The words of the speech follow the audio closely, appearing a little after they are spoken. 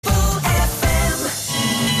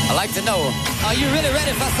like to know, are you really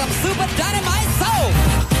ready for some super dynamite soul?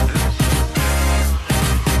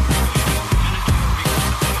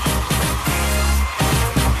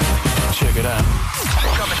 Check it out.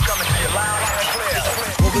 Coming to you loud and clear.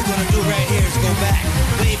 What we're gonna do right here is go back,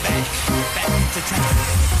 way back to time.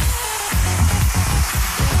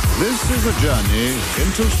 This is a journey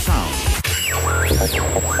into sound.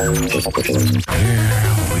 Here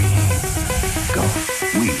we go.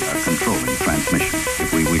 We are controlling transmission.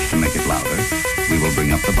 If we wish to make it louder, we will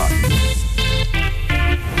bring up the volume.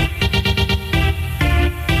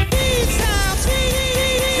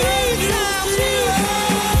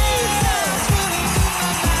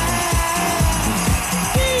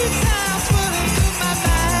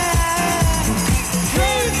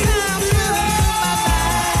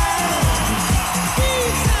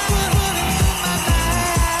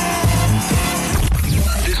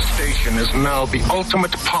 Is now the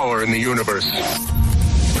ultimate power in the universe.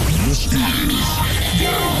 This is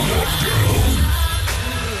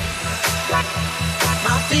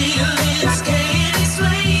My feelings can't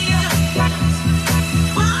explain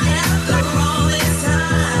why after all this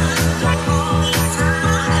time, my feelings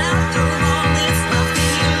can't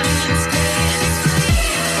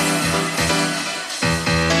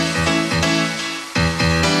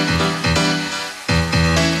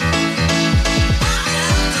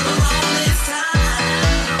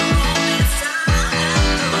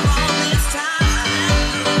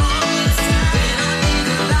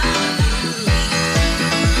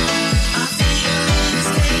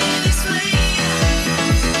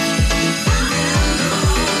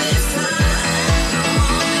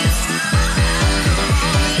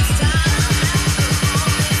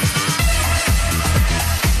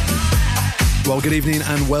Well, good evening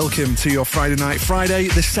and welcome to your Friday night. Friday,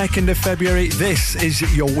 the 2nd of February. This is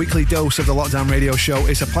your weekly dose of the Lockdown Radio Show.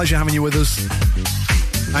 It's a pleasure having you with us.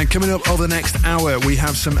 And coming up over the next hour, we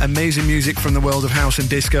have some amazing music from the world of house and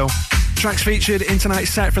disco. Tracks featured in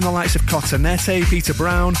tonight's set from the likes of Cotonete, Peter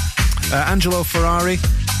Brown, Angelo Ferrari,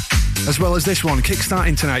 as well as this one,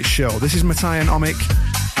 kickstarting tonight's show. This is Matthias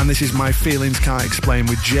Omic, and this is My Feelings Can't Explain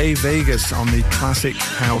with Jay Vegas on the Classic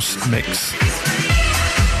House Mix.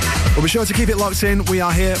 Well, be sure to keep it locked in. We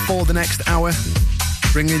are here for the next hour,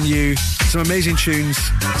 bringing you some amazing tunes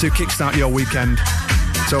to kickstart your weekend.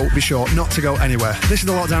 So be sure not to go anywhere. This is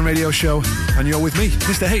the Lockdown Radio Show, and you're with me,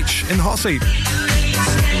 Mr. H, in the hot seat.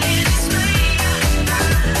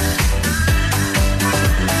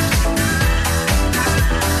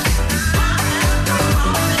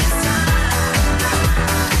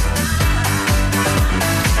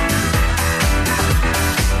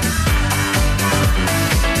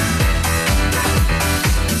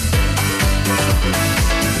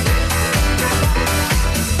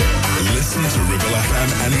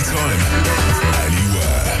 Anytime,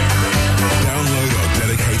 anywhere. Download our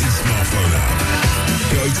dedicated smartphone app.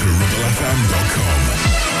 Go to rebelfm.com.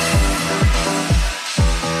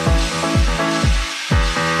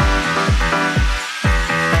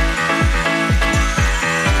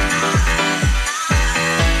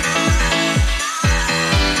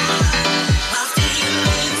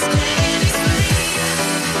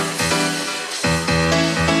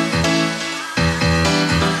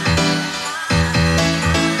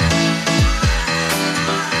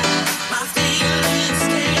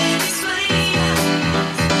 explain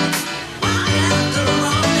why after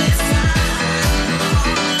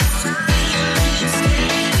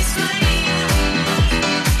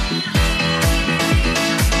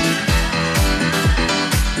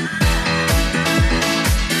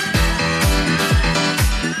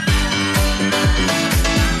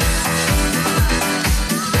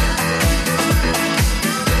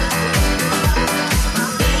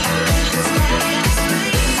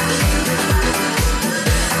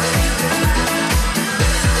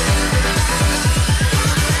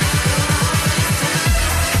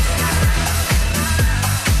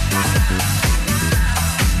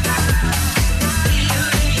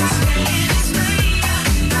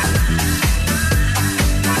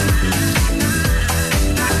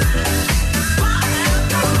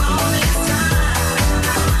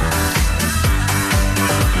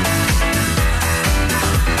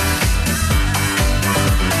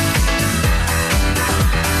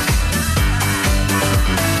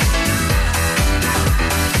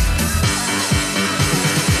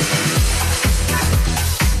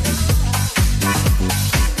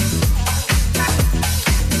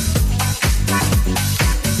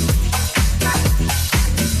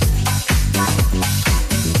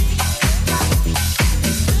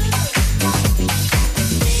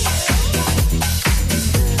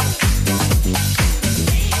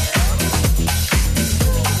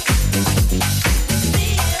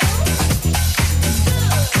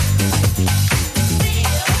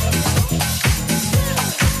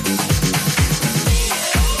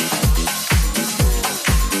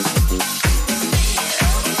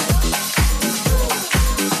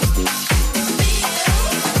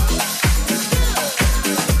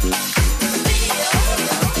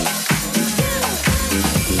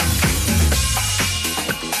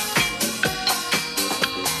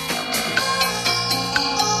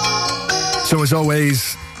So as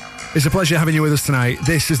always, it's a pleasure having you with us tonight.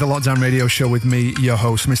 This is the Lockdown Radio Show with me, your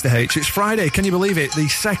host, Mr. H. It's Friday, can you believe it? The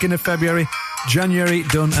 2nd of February, January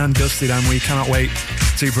done and dusted, and we cannot wait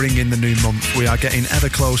to bring in the new month. We are getting ever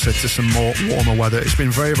closer to some more warmer weather. It's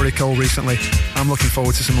been very, very cold recently. I'm looking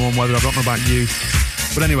forward to some warm weather. I don't know about you.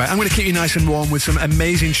 But anyway, I'm going to keep you nice and warm with some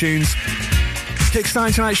amazing tunes.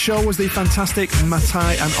 Kickstarting tonight's show was the fantastic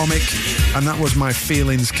Matai and Omik, and that was My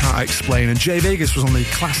Feelings Can't Explain. And Jay Vegas was on the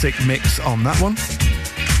classic mix on that one.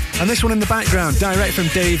 And this one in the background, direct from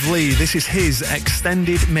Dave Lee, this is his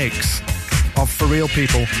extended mix of For Real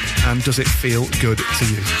People and Does It Feel Good to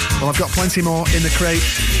You? Well, I've got plenty more in the crate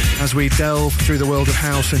as we delve through the world of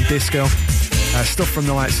house and disco. Stuff from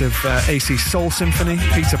the likes of AC Soul Symphony,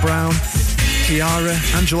 Peter Brown, Chiara,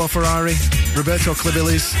 Angelo Ferrari, Roberto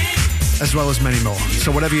Clibillis, as well as many more.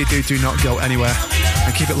 So whatever you do, do not go anywhere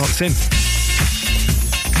and keep it locked in.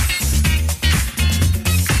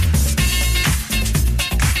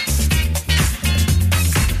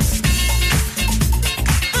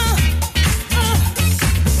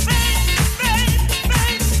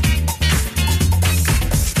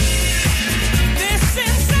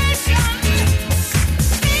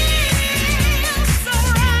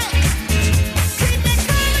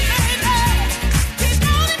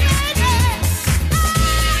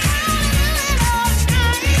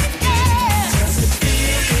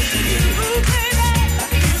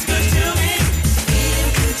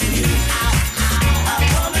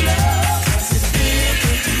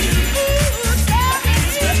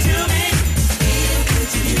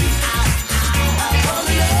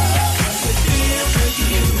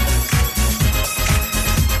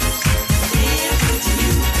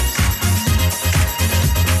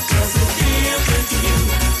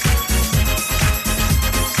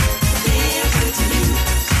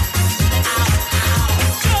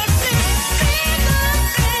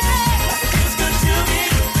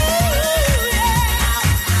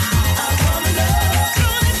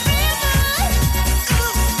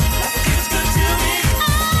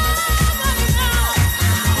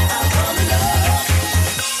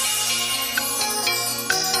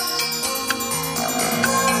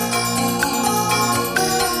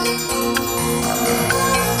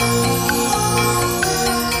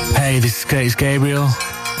 It's Gabriel,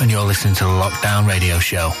 and you're listening to the Lockdown Radio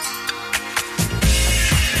Show.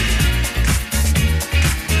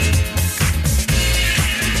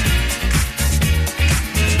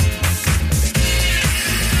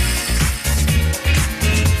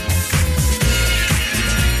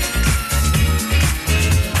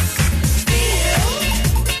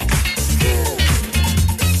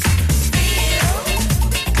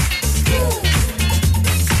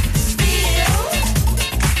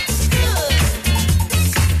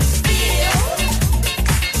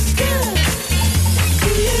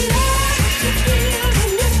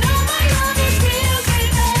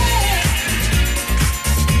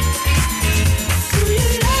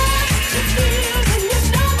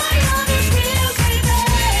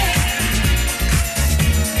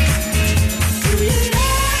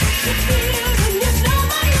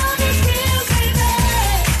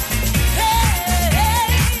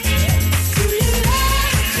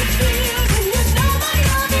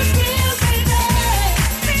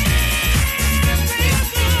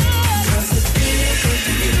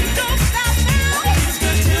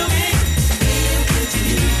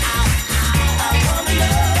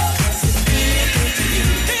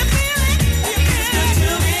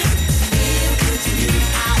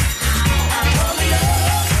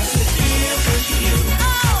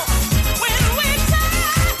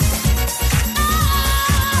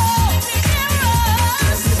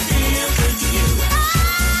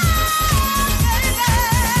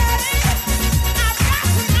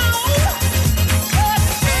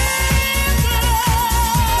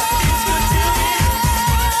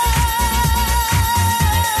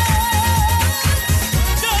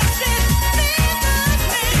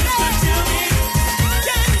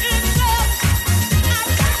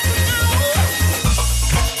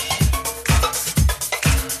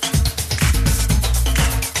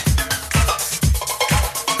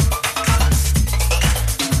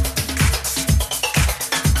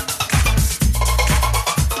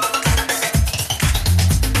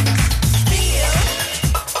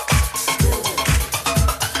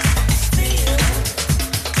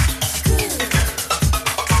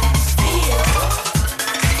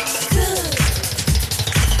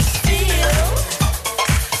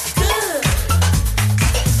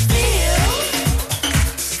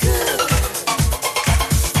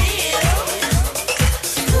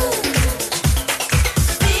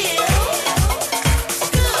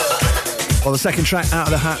 Well, the second track out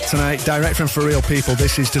of the hat tonight, direct from For Real People,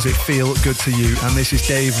 this is Does It Feel Good to You? And this is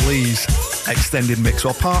Dave Lee's extended mix.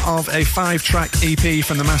 Well, part of a 5-track EP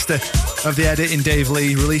from the master of the editing, Dave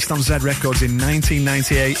Lee, released on Z Records in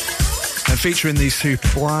 1998 and featuring the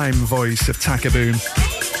sublime voice of Takaboom,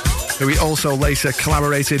 who he also later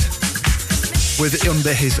collaborated with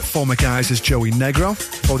under his former guise as Joey Negro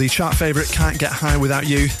for the chart favourite Can't Get High Without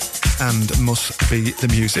You and Must Be the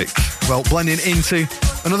Music. Well, blending into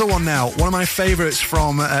another one now, one of my favourites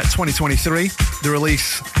from 2023, the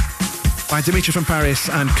release by Dimitri from Paris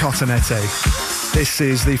and Cotonete. This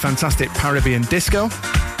is the fantastic Parabian Disco.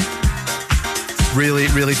 Really,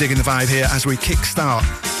 really digging the vibe here as we kickstart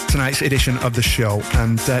tonight's edition of the show.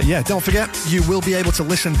 And don't forget, you will be able to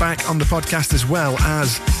listen back on the podcast as well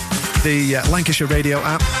as the Lancashire Radio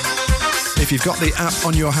app. If you've got the app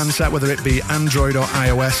on your handset, whether it be Android or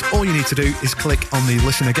iOS, all you need to do is click on the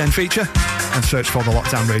Listen Again feature and search for the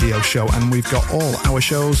Lockdown Radio Show. And we've got all our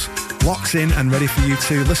shows locked in and ready for you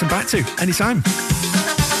to listen back to anytime.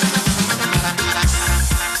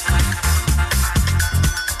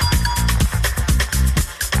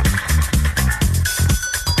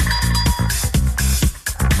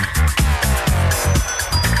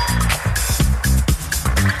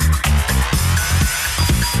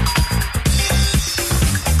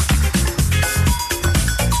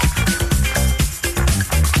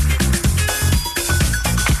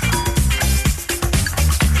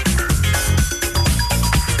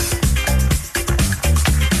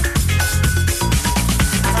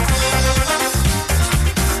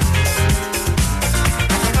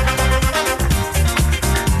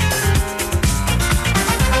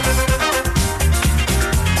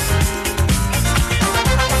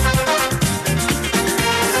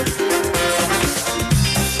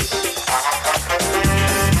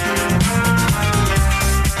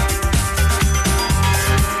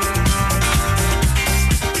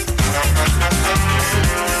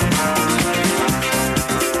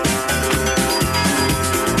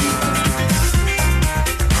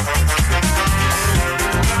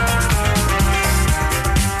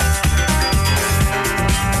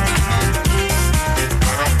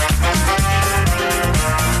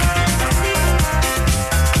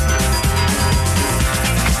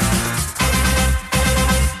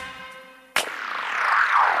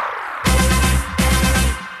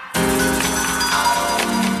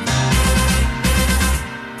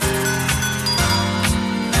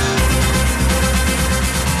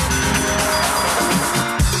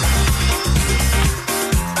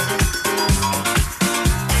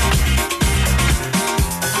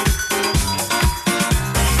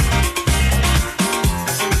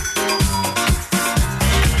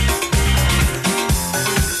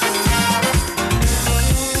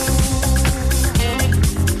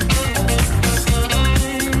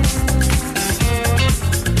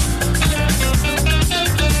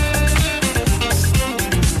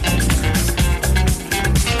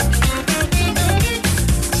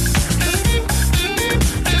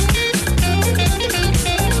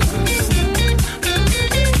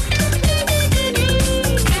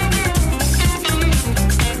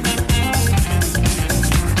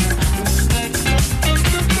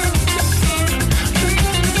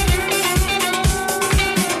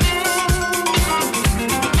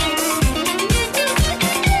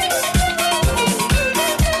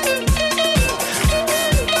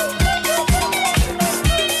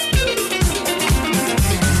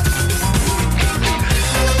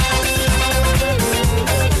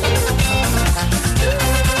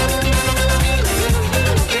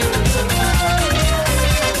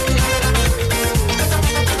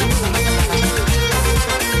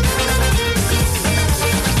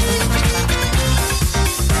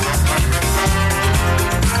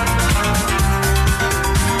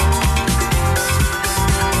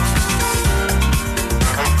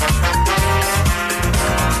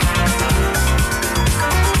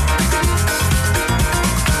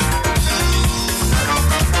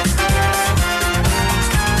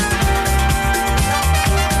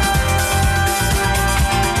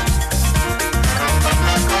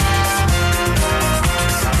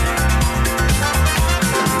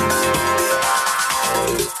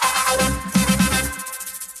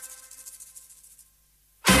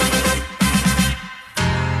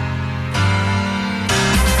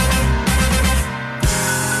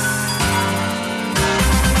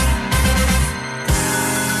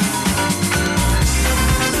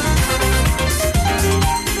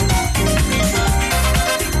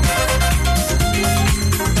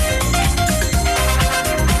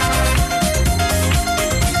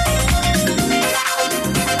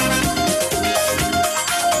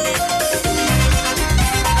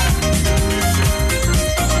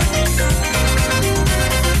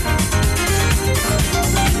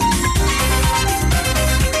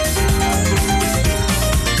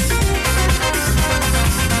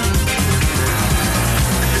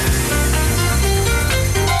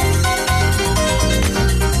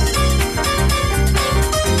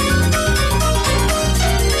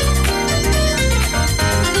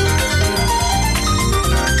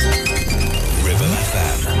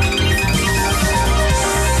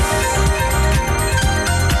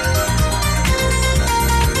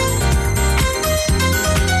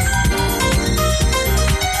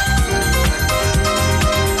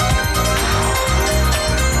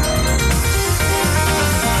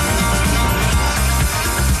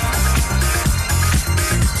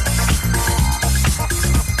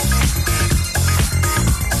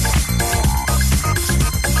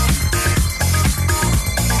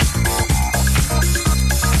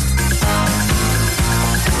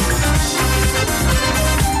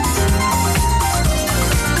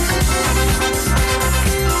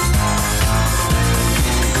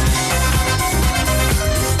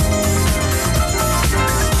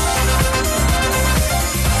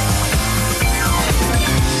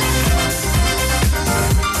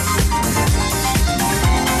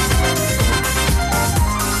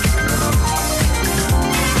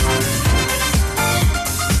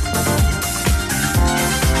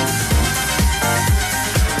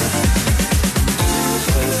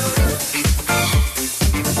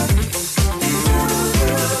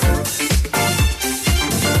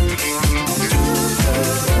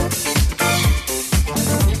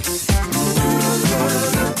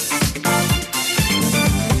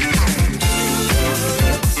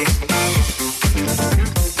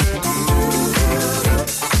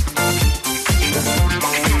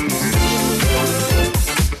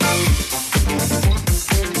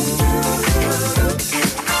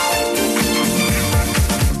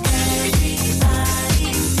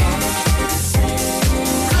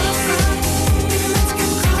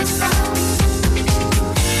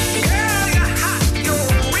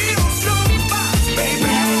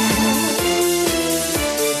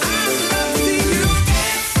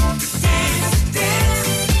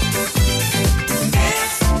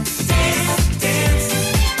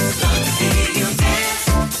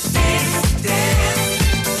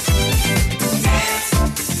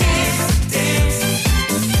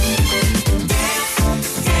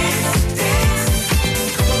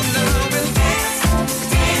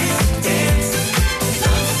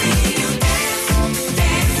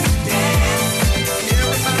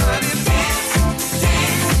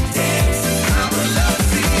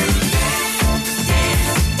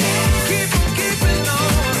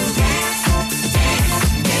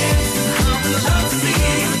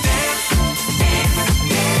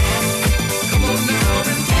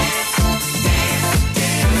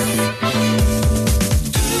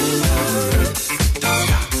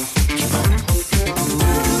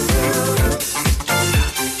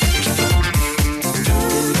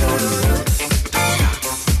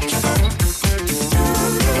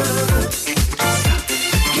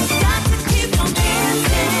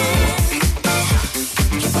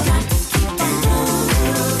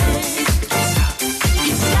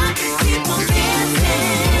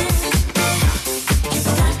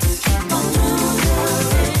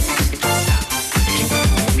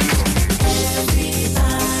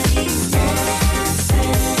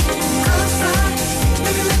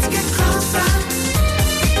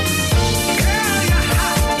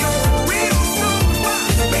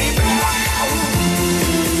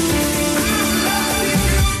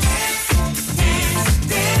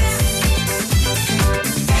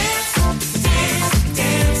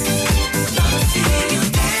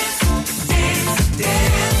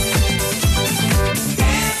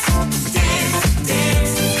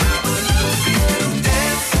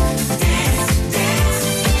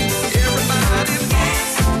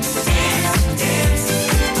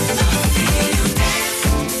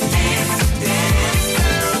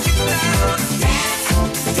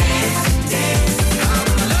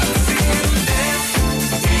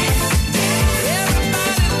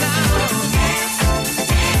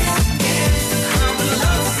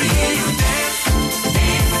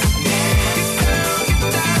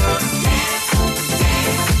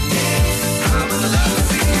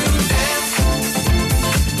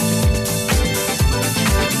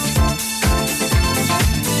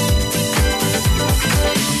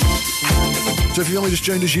 So if you've only just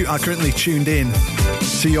joined us, you are currently tuned in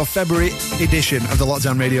to your February edition of the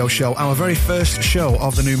Lockdown Radio Show, our very first show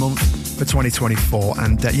of the new month for 2024.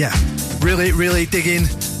 And really, really digging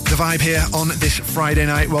the vibe here on this Friday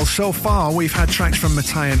night. Well, so far we've had tracks from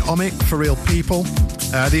Matai and Omik, For Real People,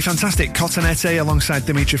 the fantastic Cotonete alongside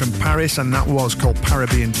Dimitri from Paris, and that was called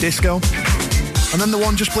Parabian Disco. And then the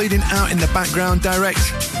one just bleeding out in the background, Direct,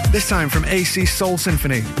 this time from AC Soul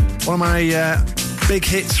Symphony. One of my big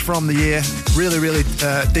hits from the year. Really, really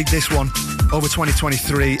dig this one over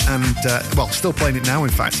 2023, and still playing it now. In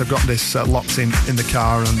fact, I've got this locked in the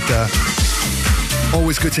car, and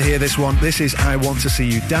always good to hear this one. This is I Want to See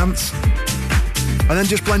You Dance. And then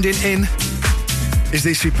just blending in is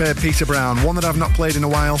the superb Peter Brown, one that I've not played in a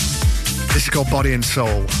while. This is called Body and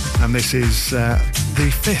Soul, and this is the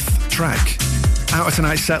 5th track out of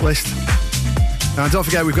tonight's set list. Now, don't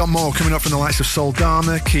forget, we've got more coming up from the likes of Soul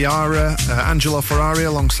Dharma, Chiara, Angelo Ferrari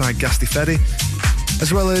alongside Gasti Fedi,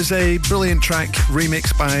 as well as a brilliant track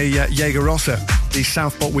remixed by Jaeger Rossa, the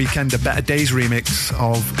Southport Weekender Better Days remix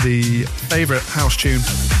of the favourite house tune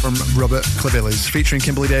from Robert Clavilles, featuring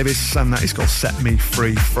Kimberly Davis, and that is called Set Me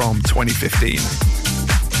Free from 2015.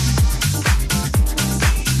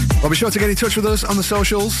 Well, be sure to get in touch with us on the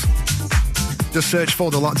socials. Just search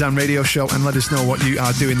for the Lockdown Radio Show and let us know what you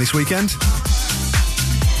are doing this weekend.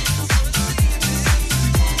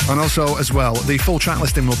 And also, as well, the full track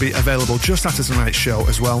listing will be available just after tonight's show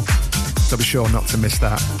as well, so be sure not to miss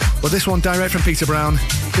that. But this one, direct from Peter Brown,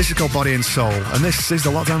 this is called Body and Soul, and this is the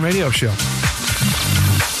Lockdown Radio Show.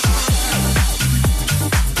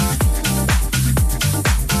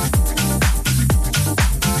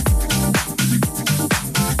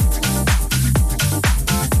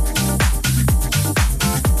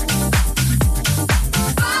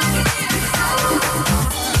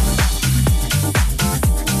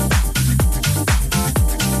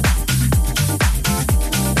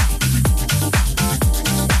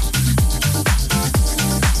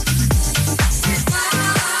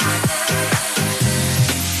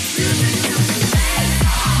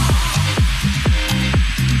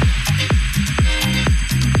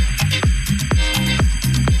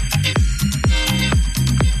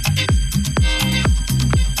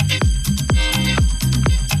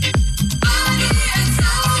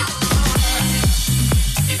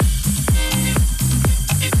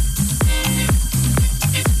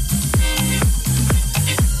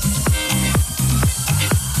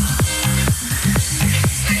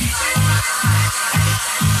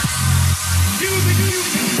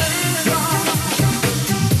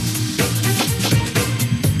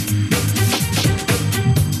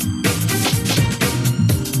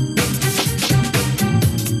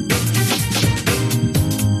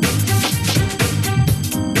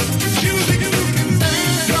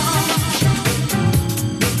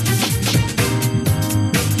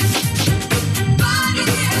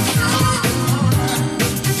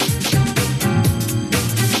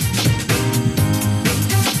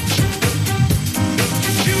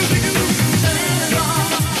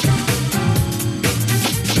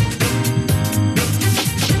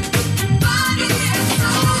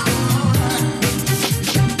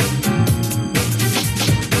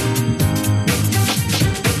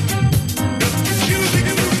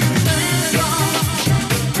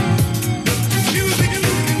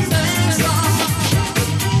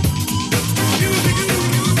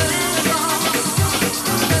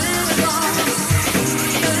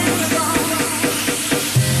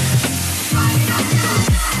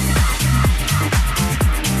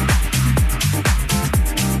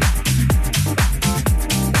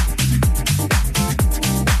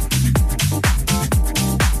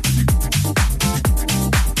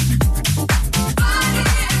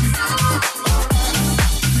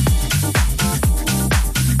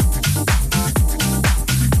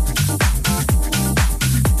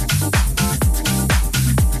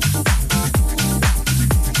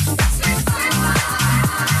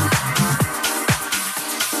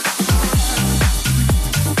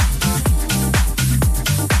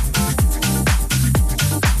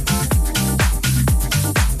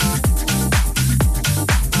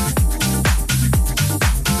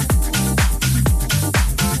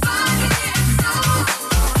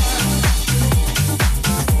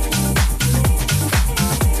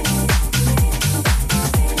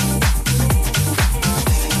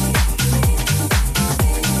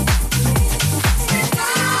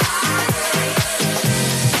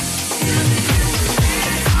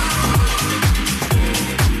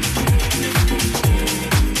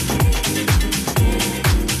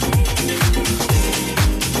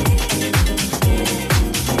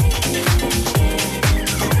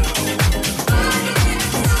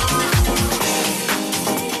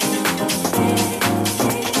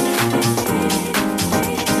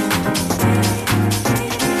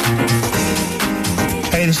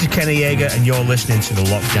 Kenny Yeager, and you're listening to the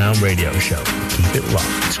Lockdown Radio Show. Keep it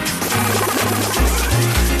locked.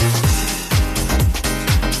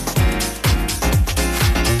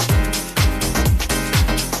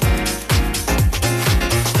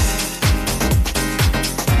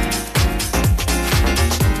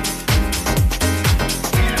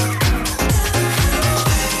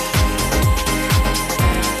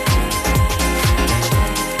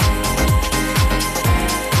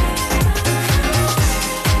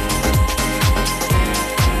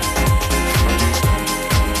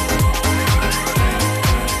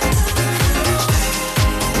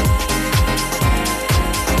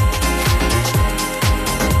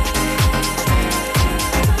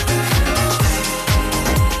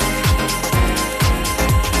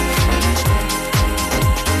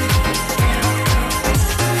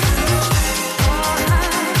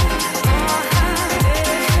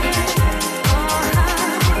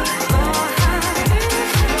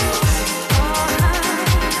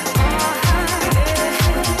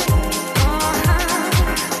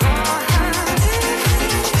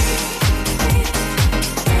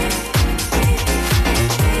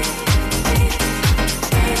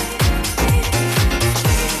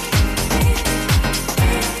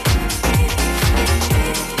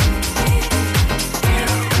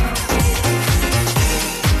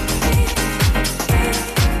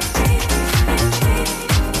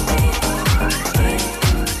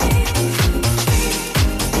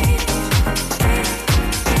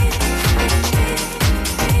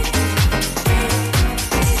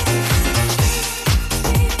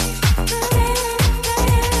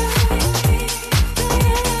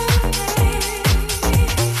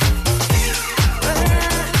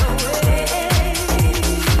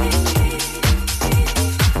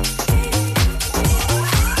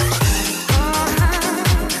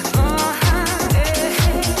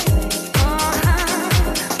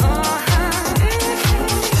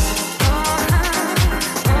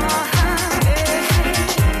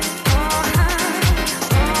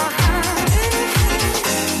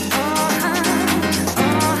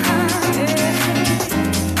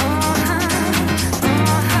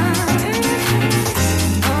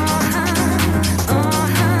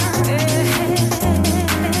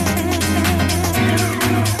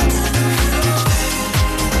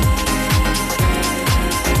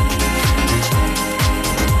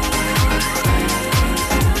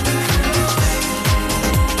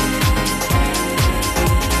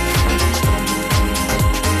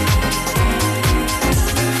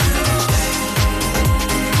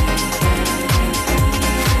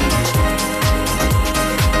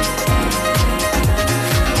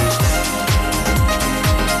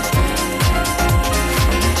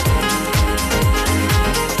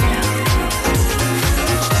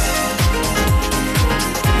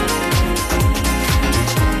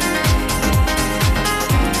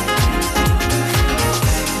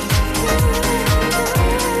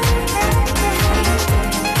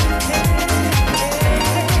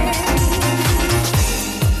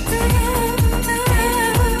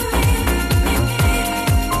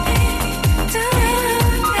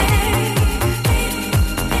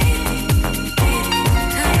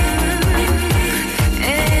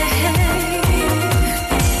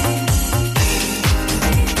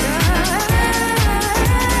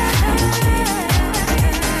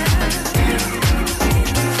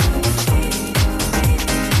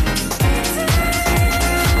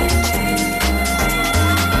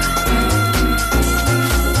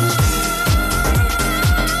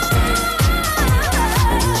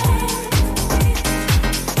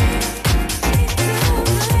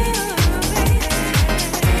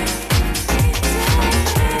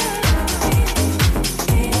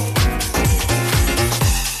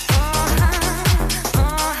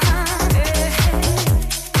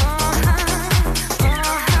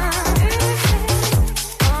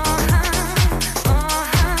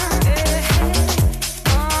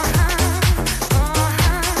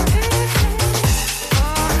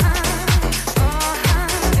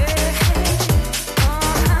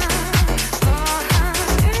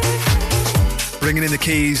 bringing in the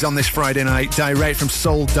keys on this Friday night, direct from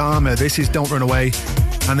Soul Dharma. This is Don't Run Away,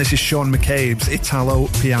 and this is Sean McCabe's Italo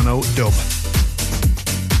Piano Dub.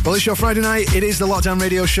 Well, it's your Friday night. It is the Lockdown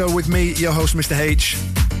Radio Show with me, your host, Mr. H.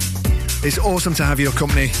 It's awesome to have your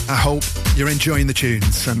company. I hope you're enjoying the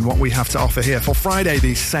tunes and what we have to offer here for Friday,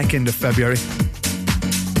 the 2nd of February.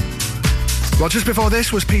 Well, just before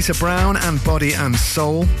this was Peter Brown and Body and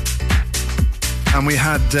Soul. And we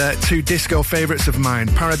had two disco favourites of mine,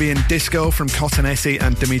 Parabian Disco from Cottonetti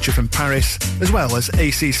and Dimitri from Paris, as well as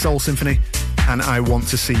AC Soul Symphony and I Want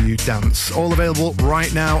to See You Dance. All available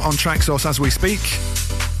right now on Traxsource as we speak.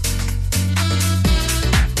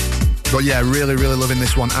 But yeah, really, really loving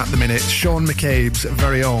this one at the minute. Sean McCabe's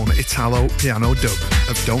very own Italo piano dub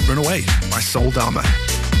of Don't Run Away by Soul Dharma.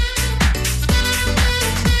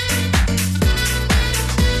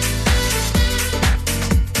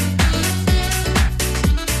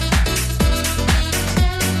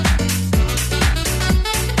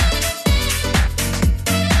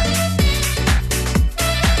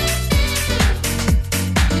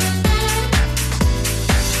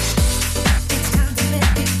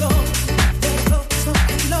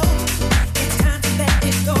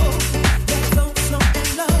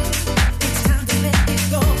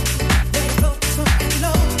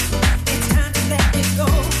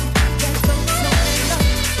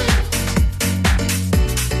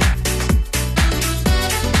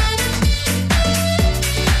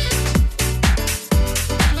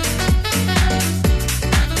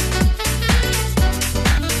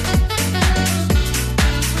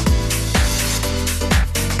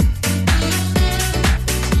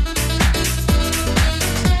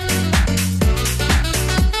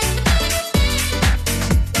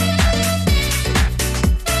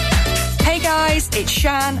 It's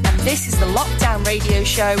Shan, and this is the Lockdown Radio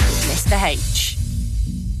Show with Mr. H.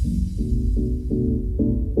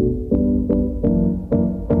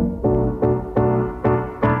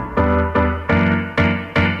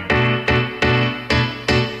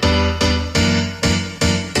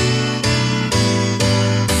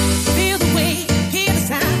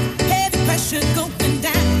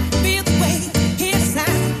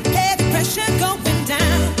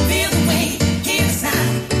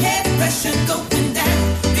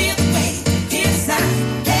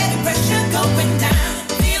 Going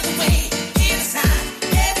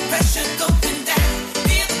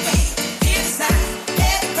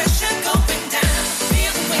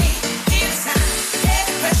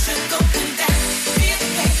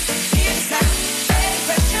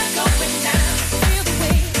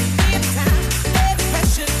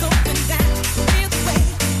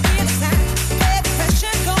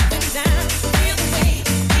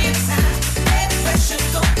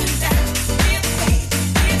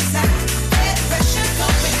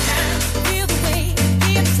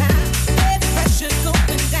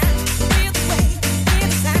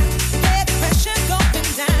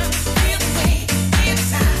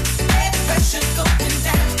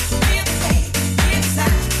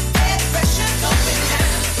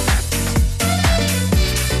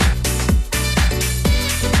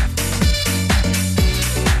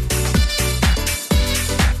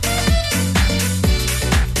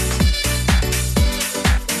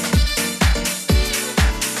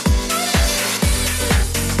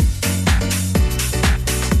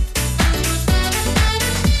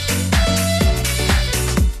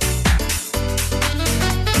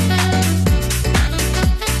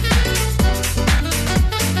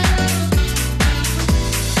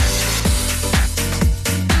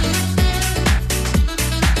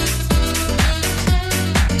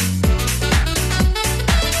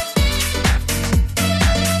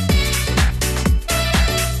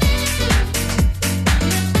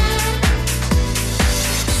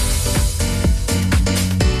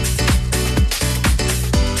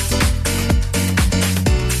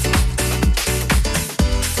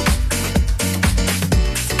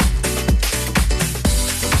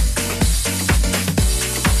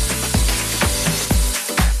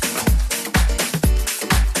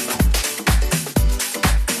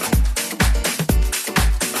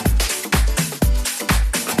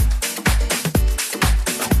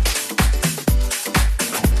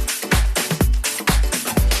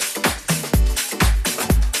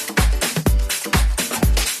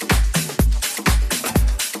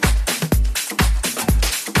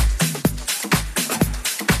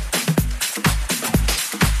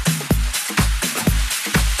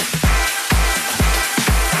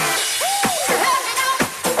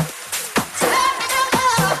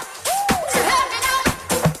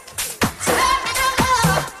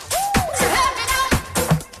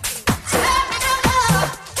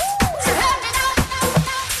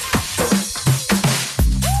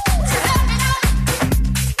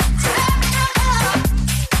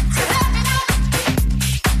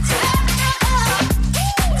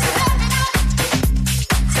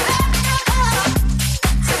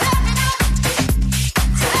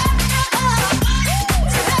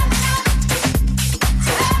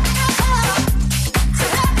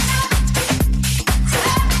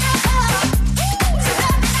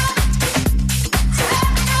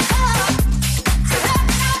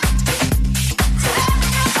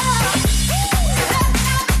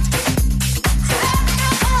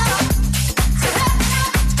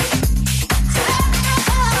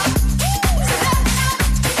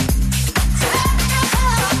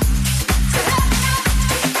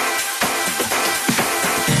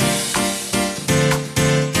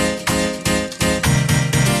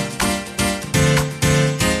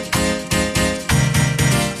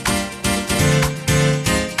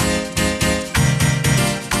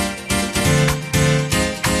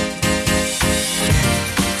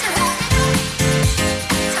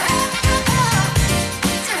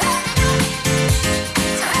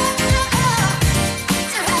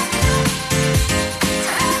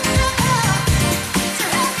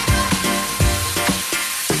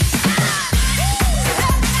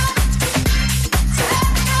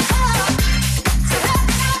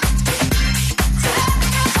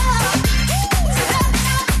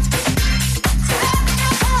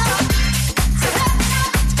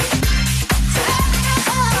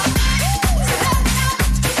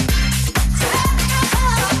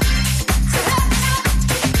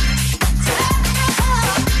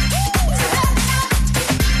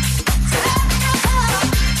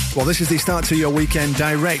Well, this is the start to your weekend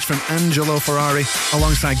direct from Angelo Ferrari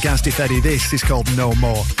alongside Gaz Di Fede. This is called No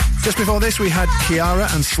More. Just before this, we had Chiara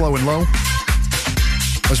and Slow and Low,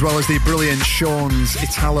 as well as the brilliant Sean's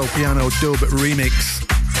Italo Piano Dub remix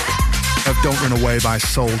of Don't Run Away by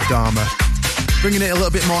Soul Dharma. Bringing it a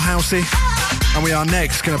little bit more housey, and we are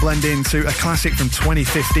next going to blend into a classic from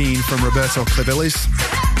 2015 from Roberto Clavillis.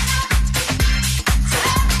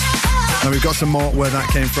 And we've got some more where that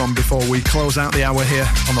came from before we close out the hour here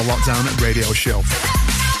on the Lockdown Radio Show.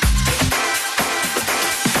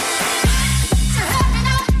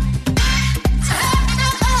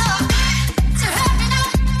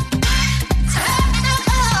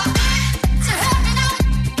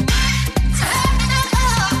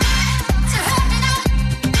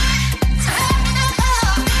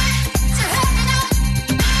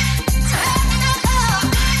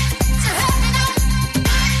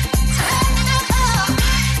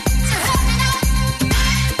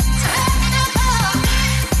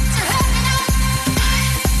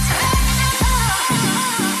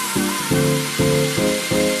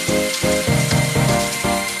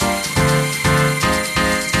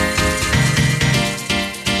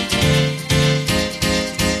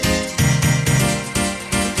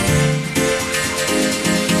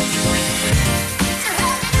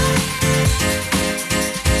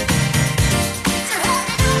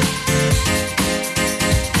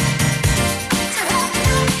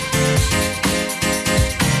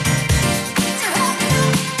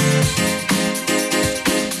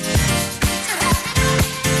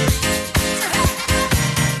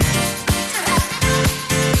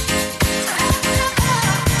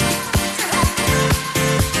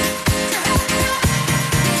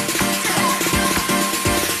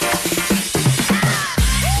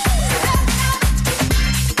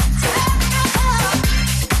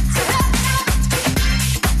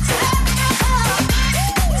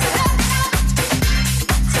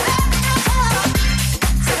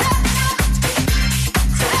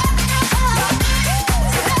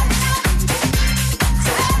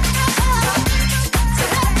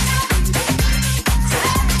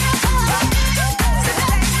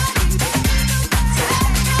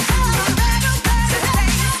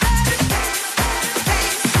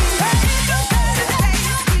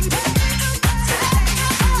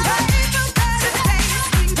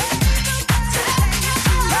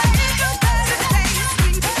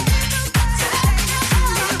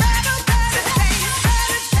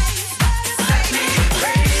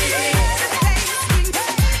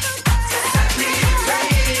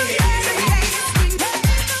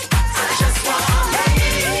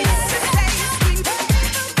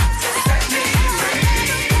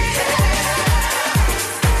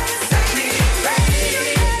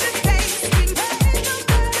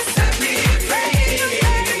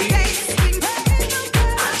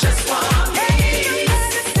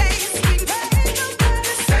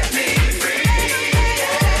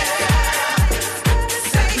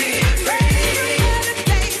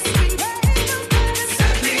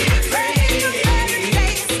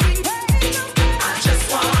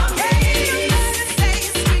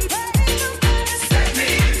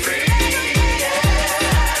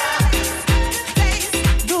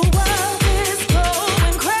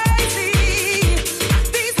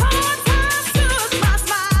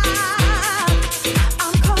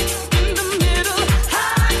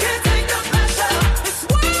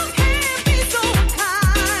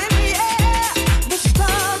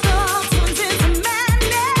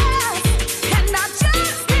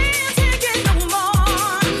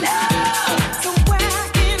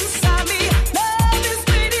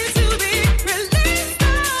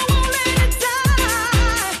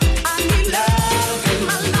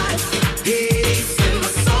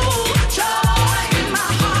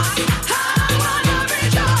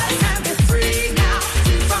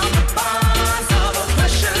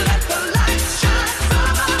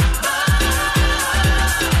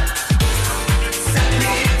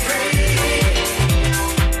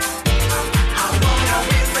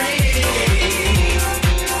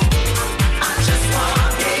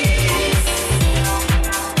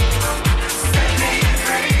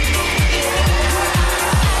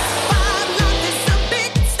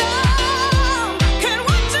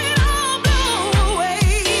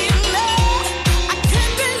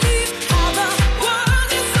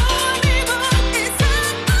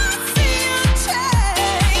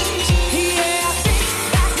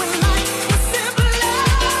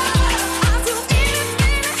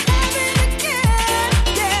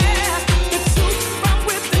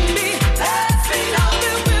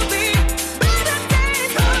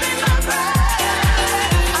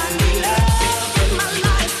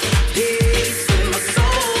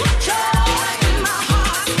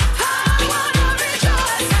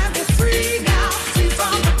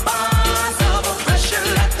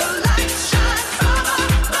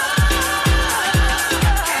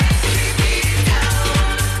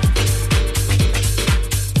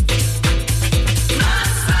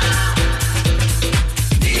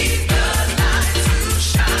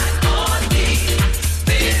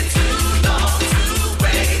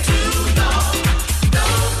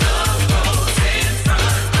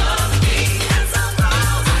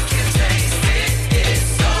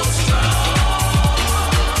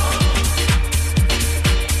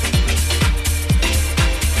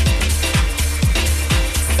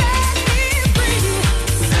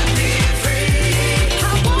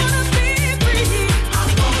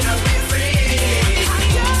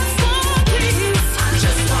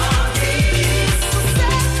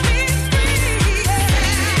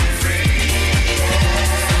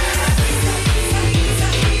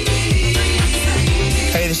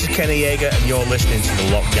 Kenny Yeager, and you're listening to the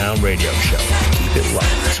Lockdown Radio Show. Keep it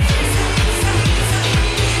locked.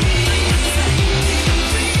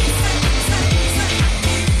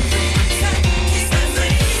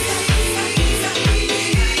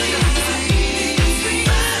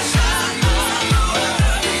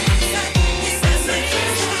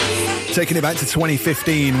 Taking it back to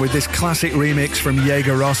 2015 with this classic remix from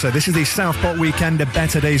Jaeger Rossa. This is the Southport Weekender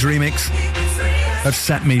Better Days remix of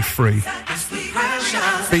Set Me Free.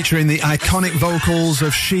 Featuring the iconic vocals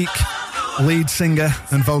of Chic, lead singer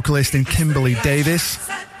and vocalist in Kimberly Davis.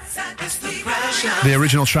 The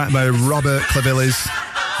original track by Robert Clavillis,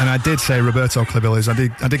 and I did say Roberto Clavillis. I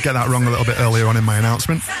did get that wrong a little bit earlier on in my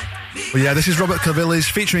announcement. But yeah, this is Robert Clavillis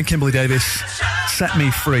featuring Kimberly Davis, Set Me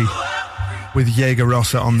Free, with Jaeger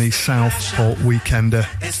Rossa on the Southport Weekender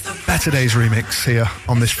Better Days remix here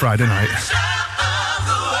on this Friday night.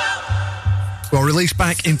 Well, released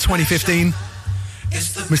back in 2015,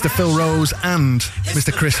 Mr. Phil Rose and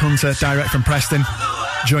Mr. Chris Hunter, direct from Preston,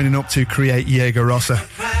 joining up to create Jaeger Rossa,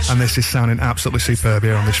 and this is sounding absolutely superb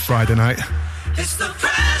here on this Friday night. It's the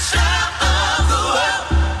pressure of the world.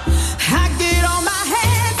 I get on my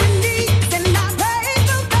hands and knees and I pray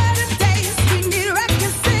for better days. We need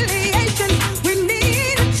reconciliation. We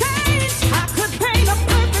need a change. I could paint a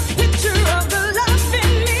perfect picture of the love in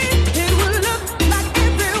me. It would look like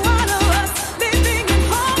every one of us living in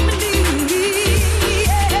harmony.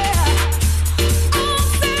 Yeah. Oh,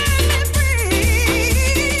 set me free.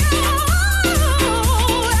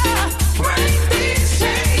 Oh, break these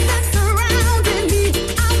chains that surrounding me.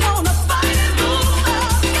 I wanna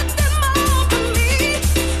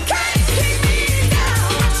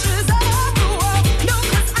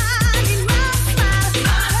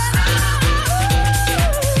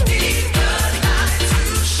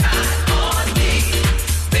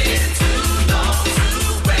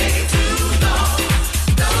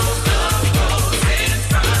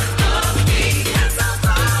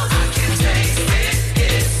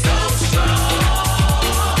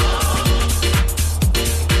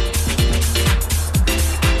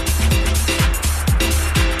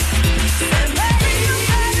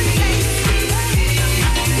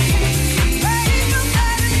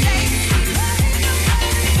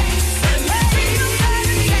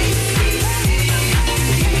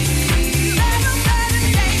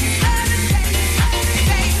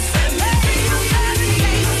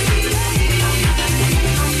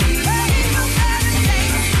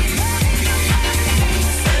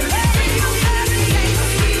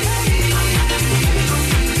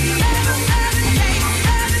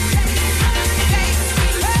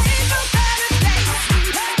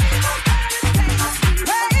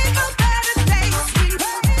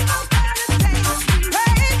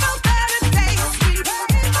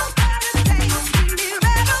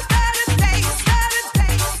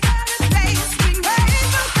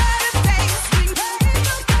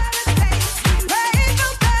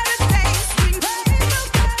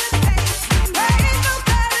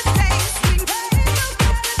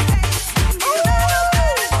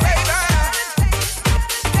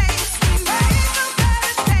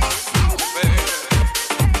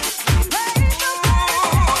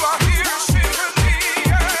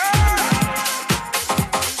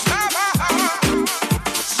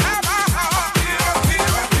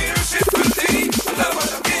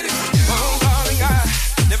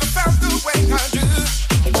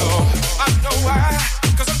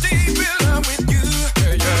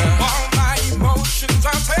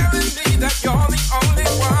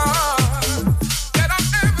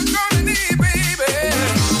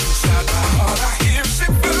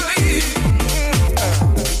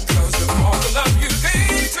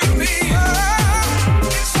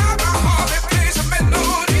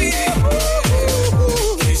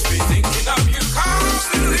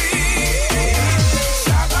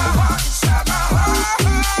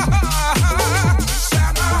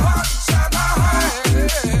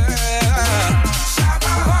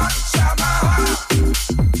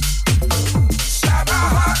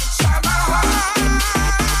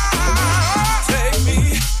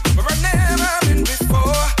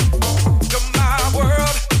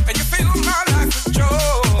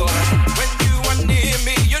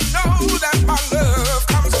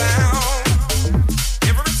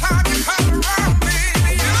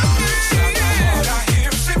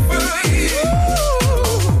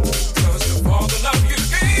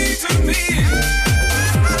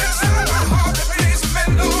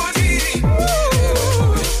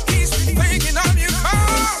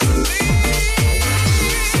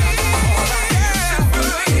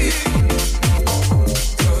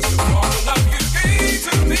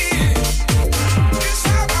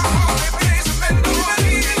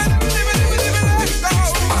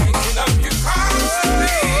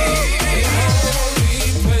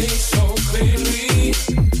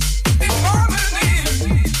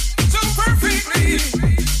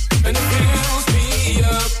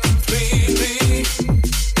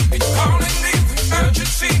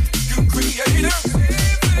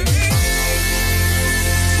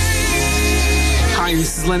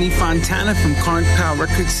Lenny Fontana from Current Power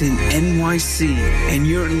Records in NYC, and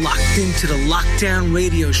you're locked into the Lockdown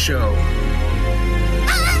Radio Show.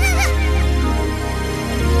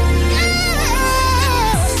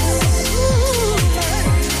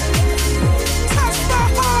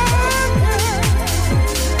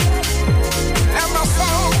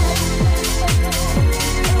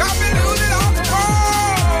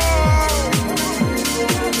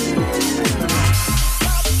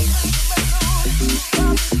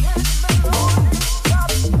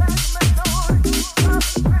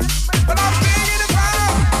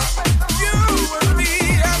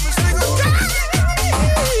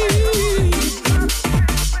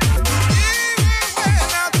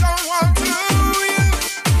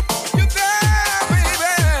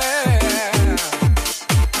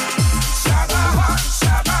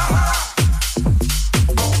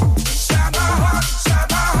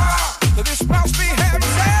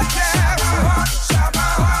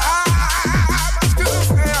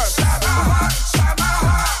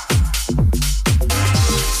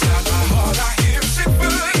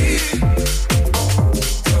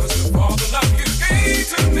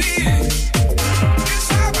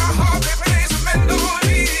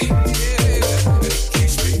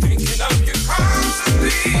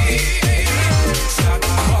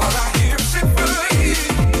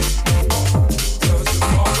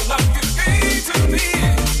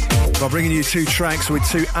 Two tracks with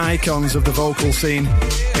two icons of the vocal scene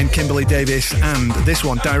in Kimberly Davis and this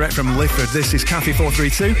one direct from Lifford. This is Cafe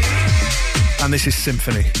 432 and this is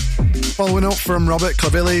Symphony. Following up from Robert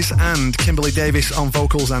Clavillis and Kimberly Davis on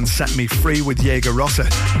vocals and Set Me Free with Jaeger Rossa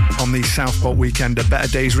on the Southport Weekend A Better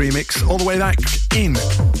Days remix all the way back in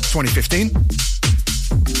 2015.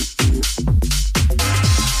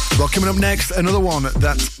 Well, coming up next, another one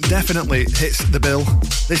that definitely hits the bill,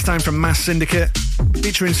 this time from Mass Syndicate,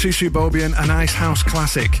 featuring Susu Bobian, a nice house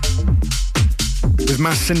classic. With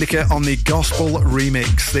Mass Syndicate on the Gospel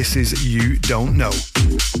remix, this is You Don't Know.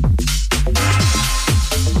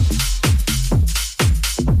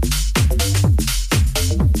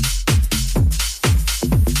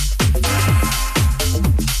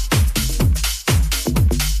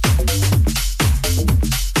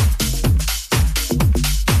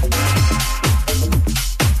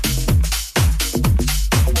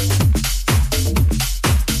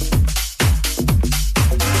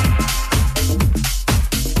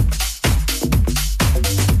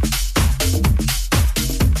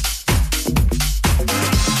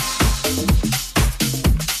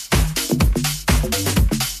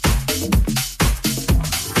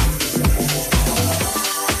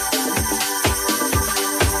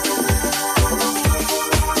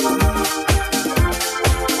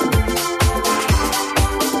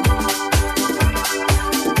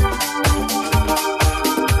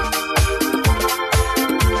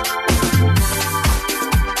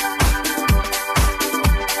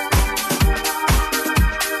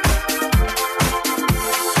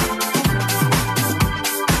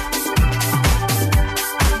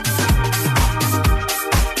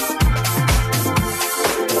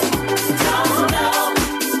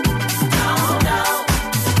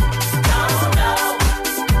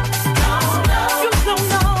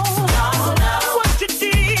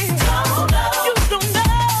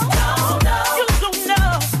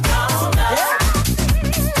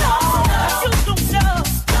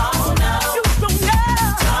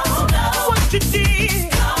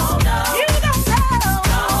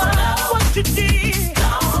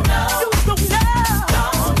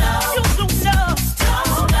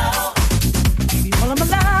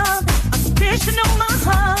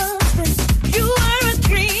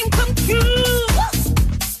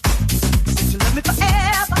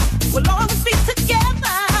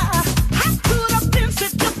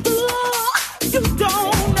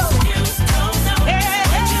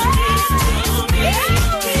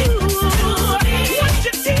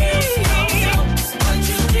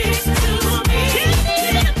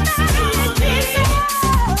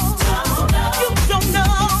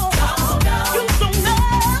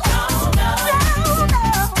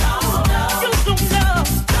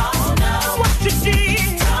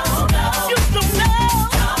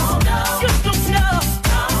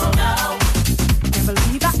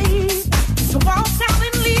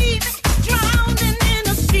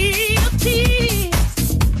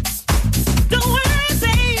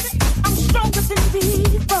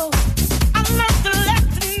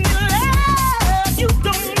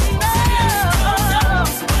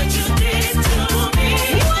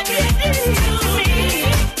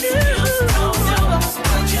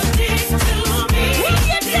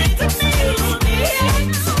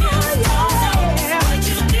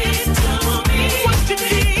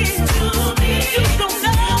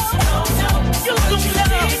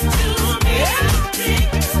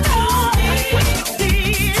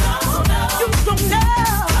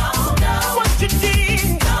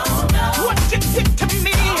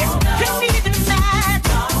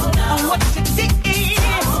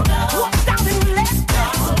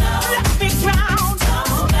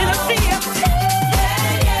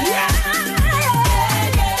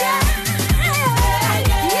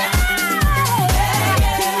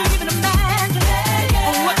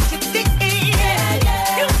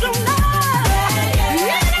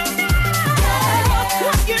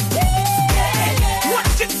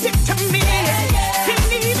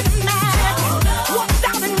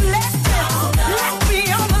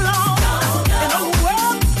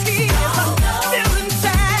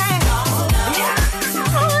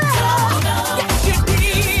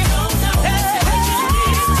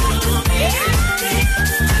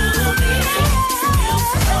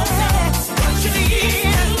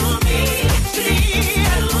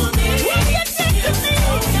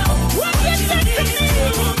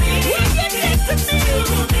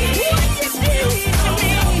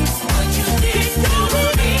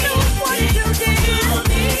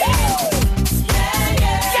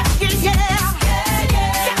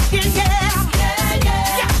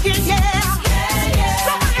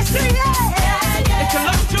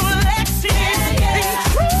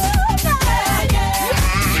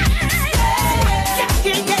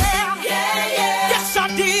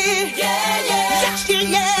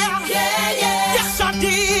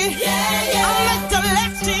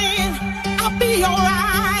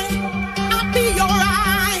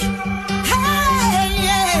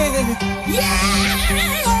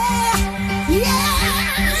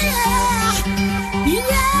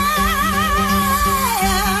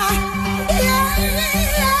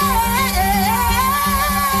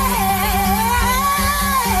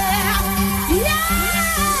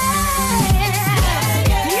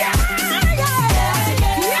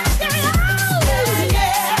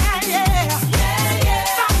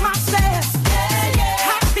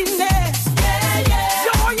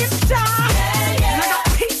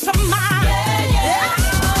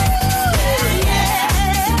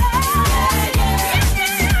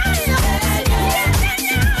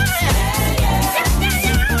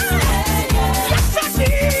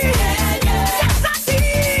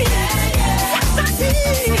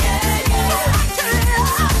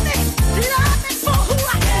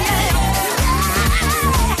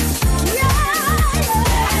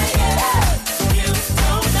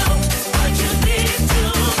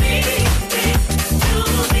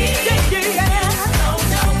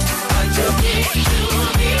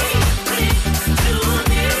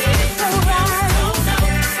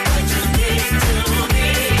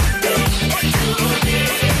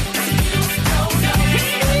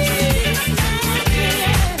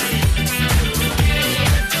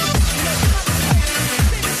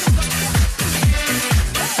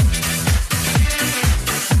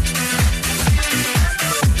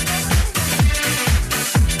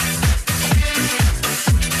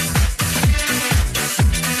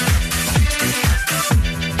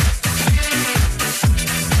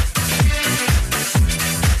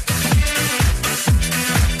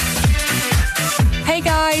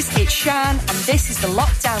 guys, it's Shan, and this is the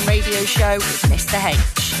Lockdown Radio Show with Mr. H.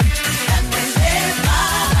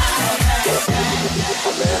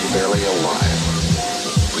 A man barely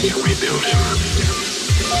alive. We can rebuild him.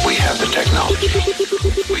 We have the technology.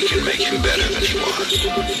 We can make him better than he was.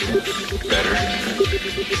 Better,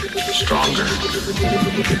 stronger,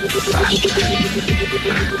 faster,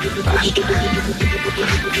 faster,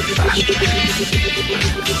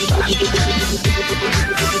 faster,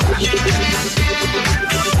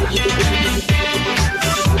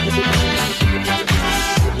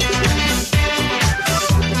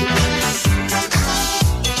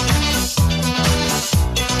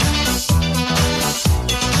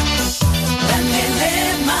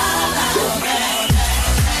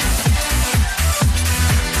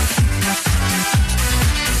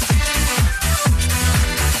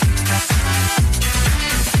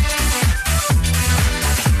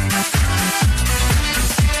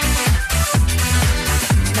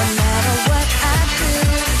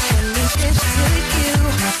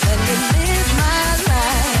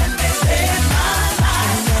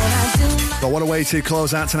 What a way to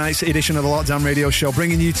close out tonight's edition of the Lockdown Radio Show,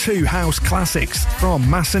 bringing you two house classics from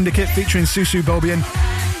Mass Syndicate featuring Susu Bobian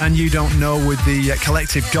and You Don't Know with the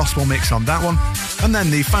collective gospel mix on that one. And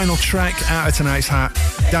then the final track out of tonight's hat,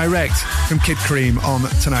 direct from Kid Cream on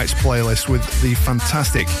tonight's playlist with the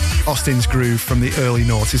fantastic Austin's Groove from the early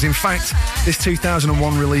noughties. In fact, this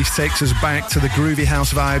 2001 release takes us back to the groovy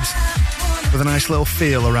house vibes with a nice little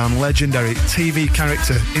feel around legendary TV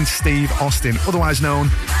character in Steve Austin, otherwise known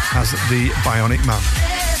as the Bionic Man.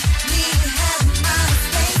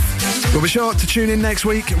 We'll be sure to tune in next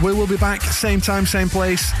week. We will be back same time, same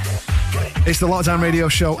place. It's the Lockdown Radio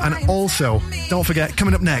Show, and also, don't forget,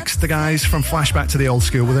 coming up next, the guys from Flashback to the Old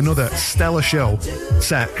School with another stellar show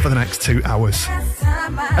set for the next 2 hours.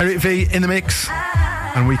 Eric V in the mix,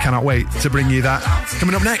 and we cannot wait to bring you that.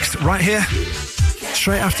 Coming up next, right here,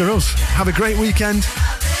 straight after us. Have a great weekend,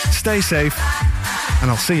 stay safe, and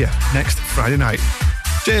I'll see you next Friday night.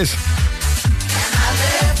 Cheers.